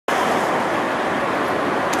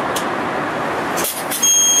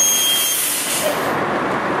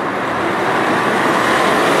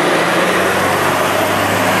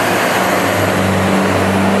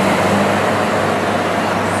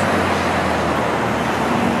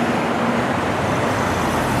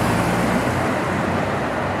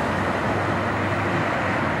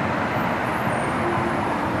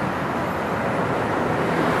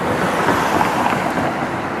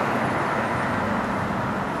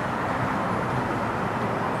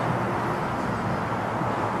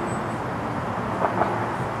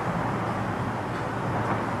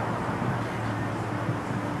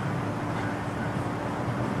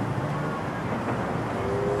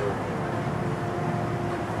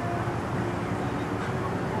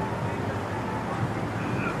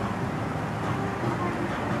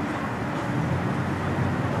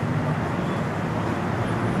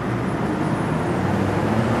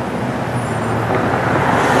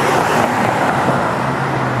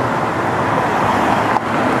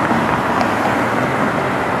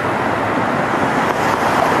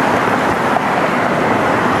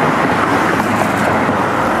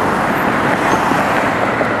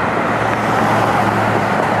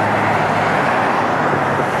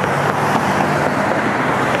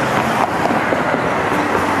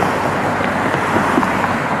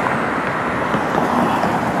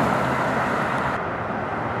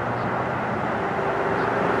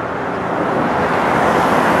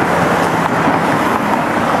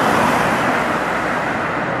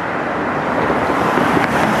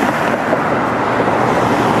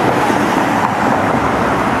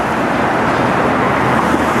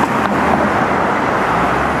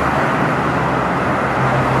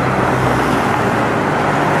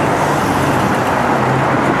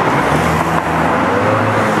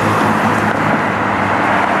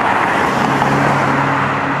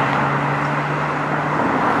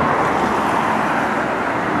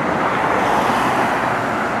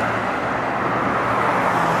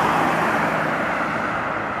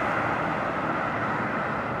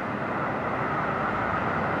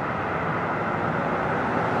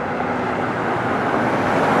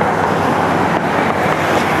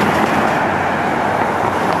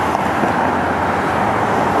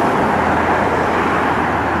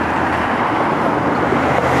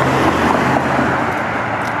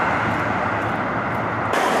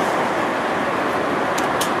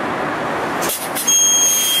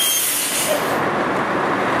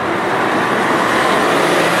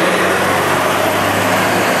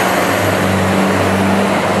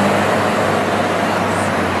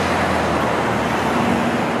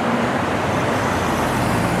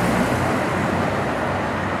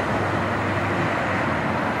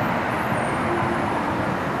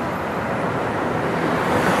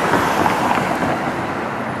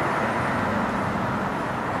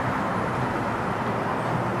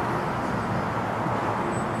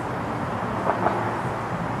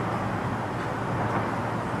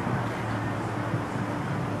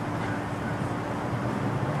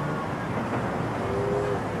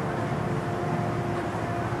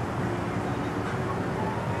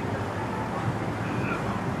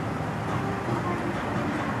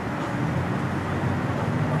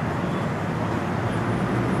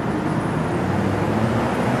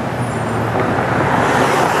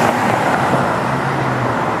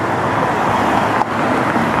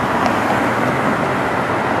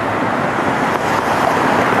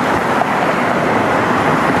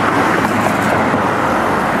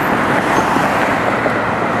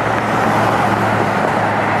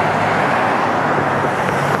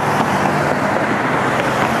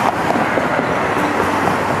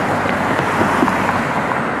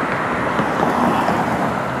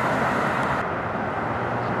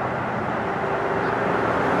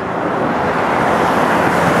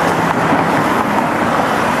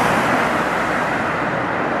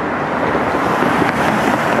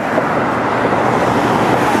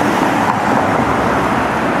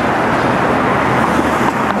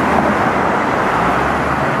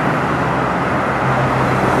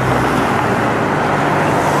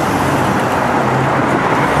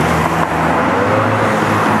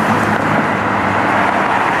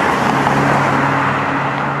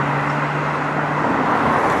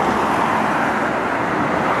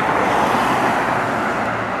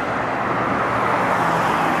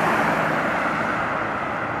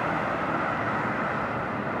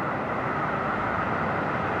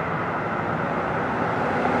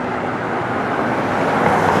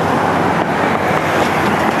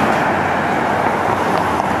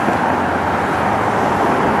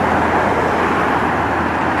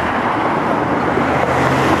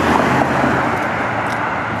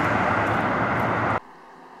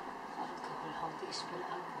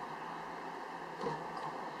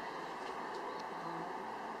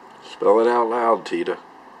Spell it out loud, Tita.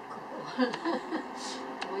 Wait,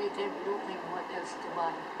 I'm looking what else to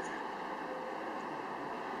buy.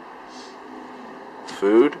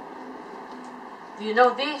 Food? Do you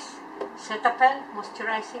know this? Cetaphil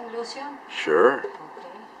moisturizing lotion? Sure. Okay.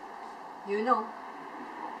 You know.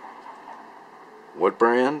 What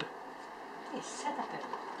brand? This Cetaphil.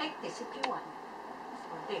 Take this if you want.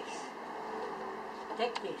 Or this.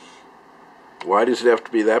 Take this. Why does it have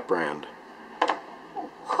to be that brand?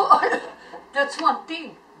 That's one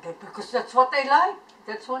thing. Because that's what I like.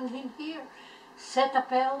 That's one in here.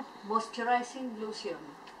 Cetaphil moisturizing lotion.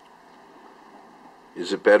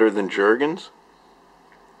 Is it better than Jergens?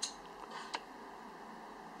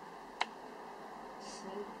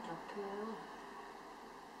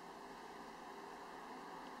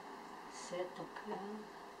 Cetaphil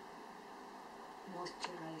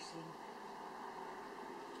moisturizing.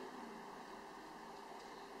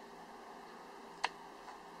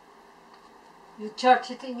 You charge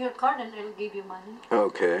it in your card and I'll give you money.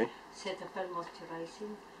 Okay. Cetaphil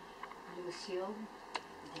moisturizing lotion.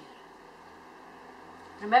 There.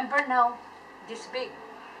 Remember now, this big,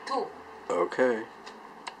 2. Okay.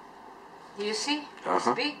 Do you see?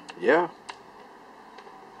 Uh-huh. This big. Yeah.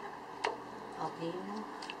 Aveeno.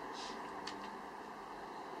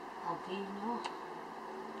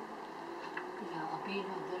 Yeah,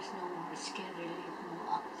 Aveeno. There's no more skin relief,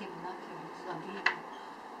 no active nothing. It's Aveeno.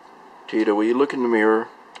 Tita, will you look in the mirror?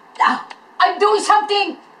 Ah, I'm doing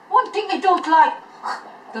something! One thing I don't like.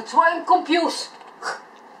 That's why I'm confused.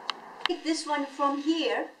 Take this one from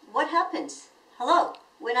here, what happens? Hello?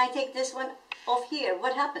 When I take this one off here,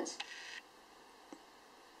 what happens?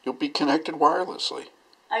 You'll be connected wirelessly.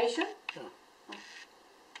 Are you sure? Yeah. Oh.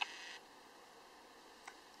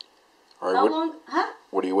 All right, How long? Huh?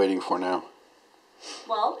 what are you waiting for now?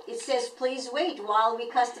 Well, it says please wait while we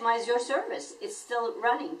customize your service. It's still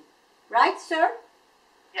running. Right, sir?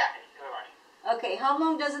 Yeah, it's still running. Okay, how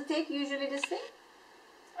long does it take usually this thing?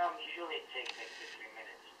 Usually it takes like 2-3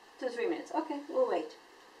 minutes. 2 3 minutes. Okay, we'll wait.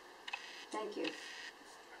 Thank you.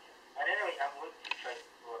 And anyway, I'm going to try to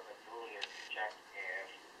pull up a tool here to check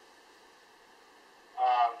if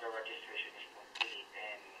the registration is complete.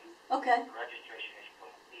 And Okay. if the registration is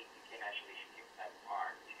complete, you can actually skip that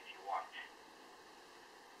part if you want.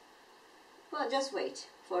 Well, just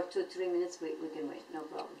wait. For 2 3 minutes, we can wait. No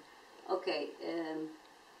problem. Okay.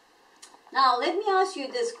 Now, let me ask you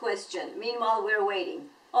this question. Meanwhile, we're waiting.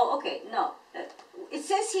 Oh, okay. No. It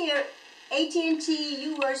says here,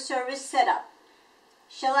 AT&T UR service setup.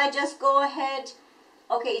 Shall I just go ahead?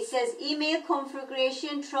 Okay, it says email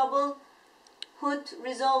configuration, trouble, HUD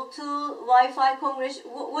resolve tool, Wi-Fi configuration.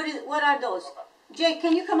 What are those? Jay,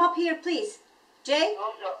 can you come up here, please? Jay?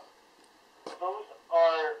 Those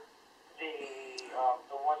are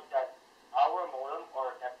the ones that our modem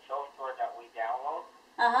or that software that we download.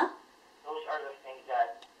 Those are the things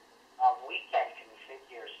that we can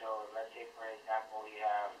configure. So let's say, for example, you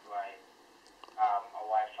have like a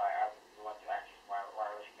Wi-Fi, you want to access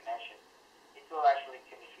wireless connection. It will actually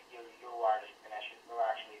configure your wireless connection. It will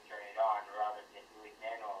actually turn it on rather than do it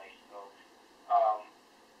manually. So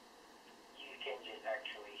you can just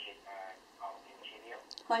actually hit continue.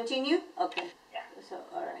 Continue? Okay. Yeah. So,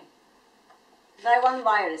 all right. So I want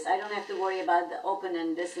wireless. I don't have to worry about the open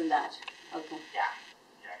and this and that. Okay. Yeah.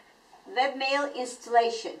 Exactly. Webmail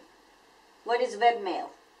installation. What is webmail?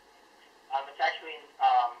 It's actually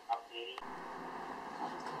updating.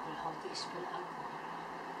 How do you spell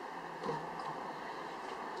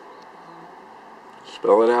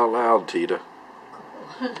Spell it out loud, Tita.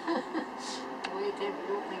 Wait, I'm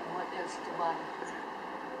looking what else to buy.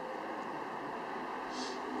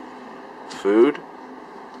 Food?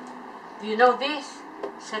 Do you know this?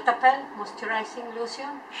 Cetaphil moisturizing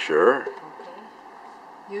lotion? Sure. Okay.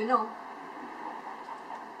 You know.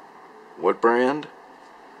 What brand?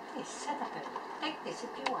 This Cetaphil. Take this if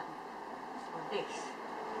you want. Or this.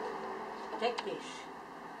 Take this.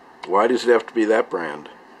 Why does it have to be that brand?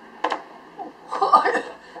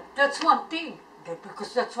 That's one thing.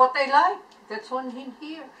 Because that's what I like. That's one in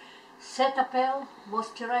here. Cetaphil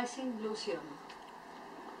moisturizing lotion.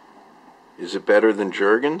 Is it better than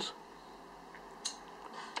Jergens?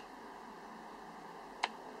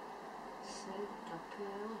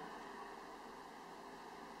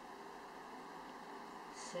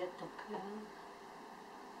 Cetaphil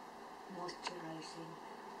moisturizing.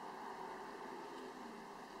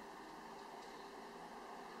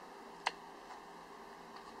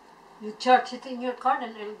 You charge it in your card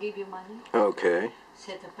and I'll give you money. Okay.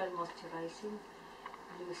 Cetaphil moisturizing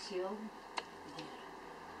lotion. There.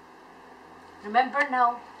 Remember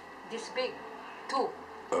now, this big, 2.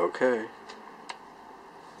 Okay.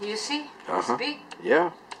 Do you see? Uh-huh. It's big. Yeah.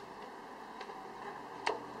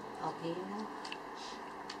 Albino.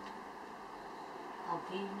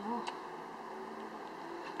 Albino.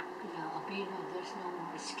 Yeah, albino. There's no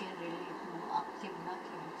more skin relief, no active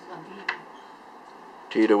nothing. It's albino.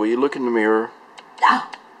 Tita, will you look in the mirror? Ah,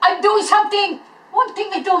 I'm doing something! One thing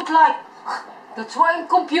I don't like. That's why I'm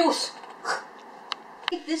confused.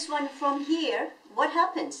 Take this one from here, what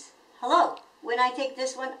happens? Hello? When I take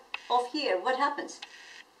this one off here, what happens?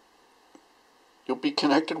 You'll be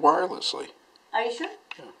connected wirelessly. Are you sure?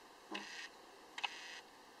 Yeah.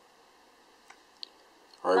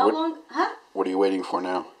 How long? Huh? What are you waiting for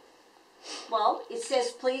now? Well, it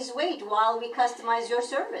says please wait while we customize your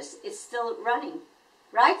service. It's still running.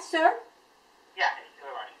 Right, sir? Yeah, it's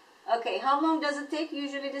still running. Okay, how long does it take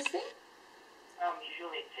usually this thing?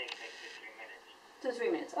 Usually it takes like 2-3 minutes.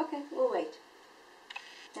 2-3 minutes. Okay, we'll wait.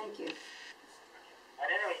 Thank you. And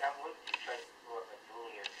anyways, I'm going to try to pull up a tool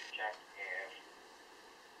here to check if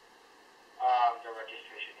the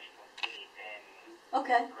registration is complete. And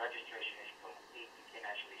Okay. if the registration is complete, you can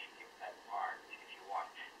actually skip that part if you want.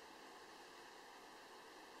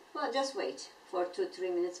 Well, just wait. For 2-3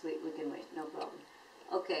 minutes, we can wait. No problem.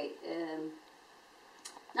 Okay.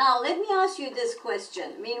 Now, let me ask you this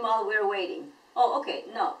question. Meanwhile, we're waiting. Oh, okay.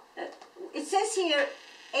 No. It says here,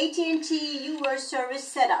 AT&T UR service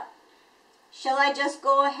setup. Shall I just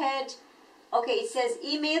go ahead? Okay, it says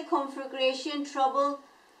email configuration, trouble,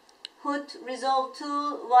 HUD resolve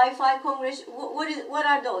tool, Wi-Fi configuration. What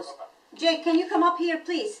are those? Jay, can you come up here,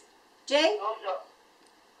 please? Jay?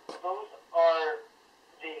 Those are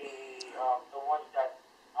the ones that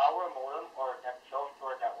our modem or that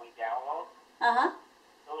software that we download. Uh-huh.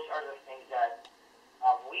 Those are the things that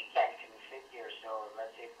we can configure. So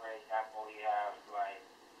let's say, for example, you have like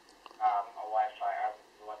a Wi-Fi,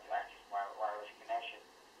 you want to access wireless connection.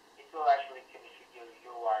 It will actually configure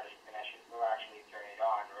your wireless connection. It will actually turn it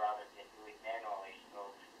on rather than do it manually. So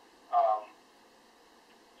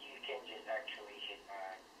you can just actually hit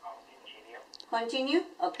continue. Continue?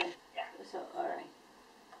 Okay. Yeah. So, all right.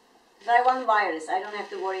 So I want wireless. I don't have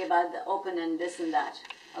to worry about the open and this and that.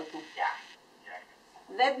 Okay. Yeah.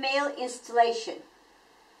 Exactly. Webmail installation.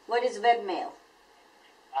 What is webmail?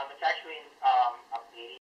 It's actually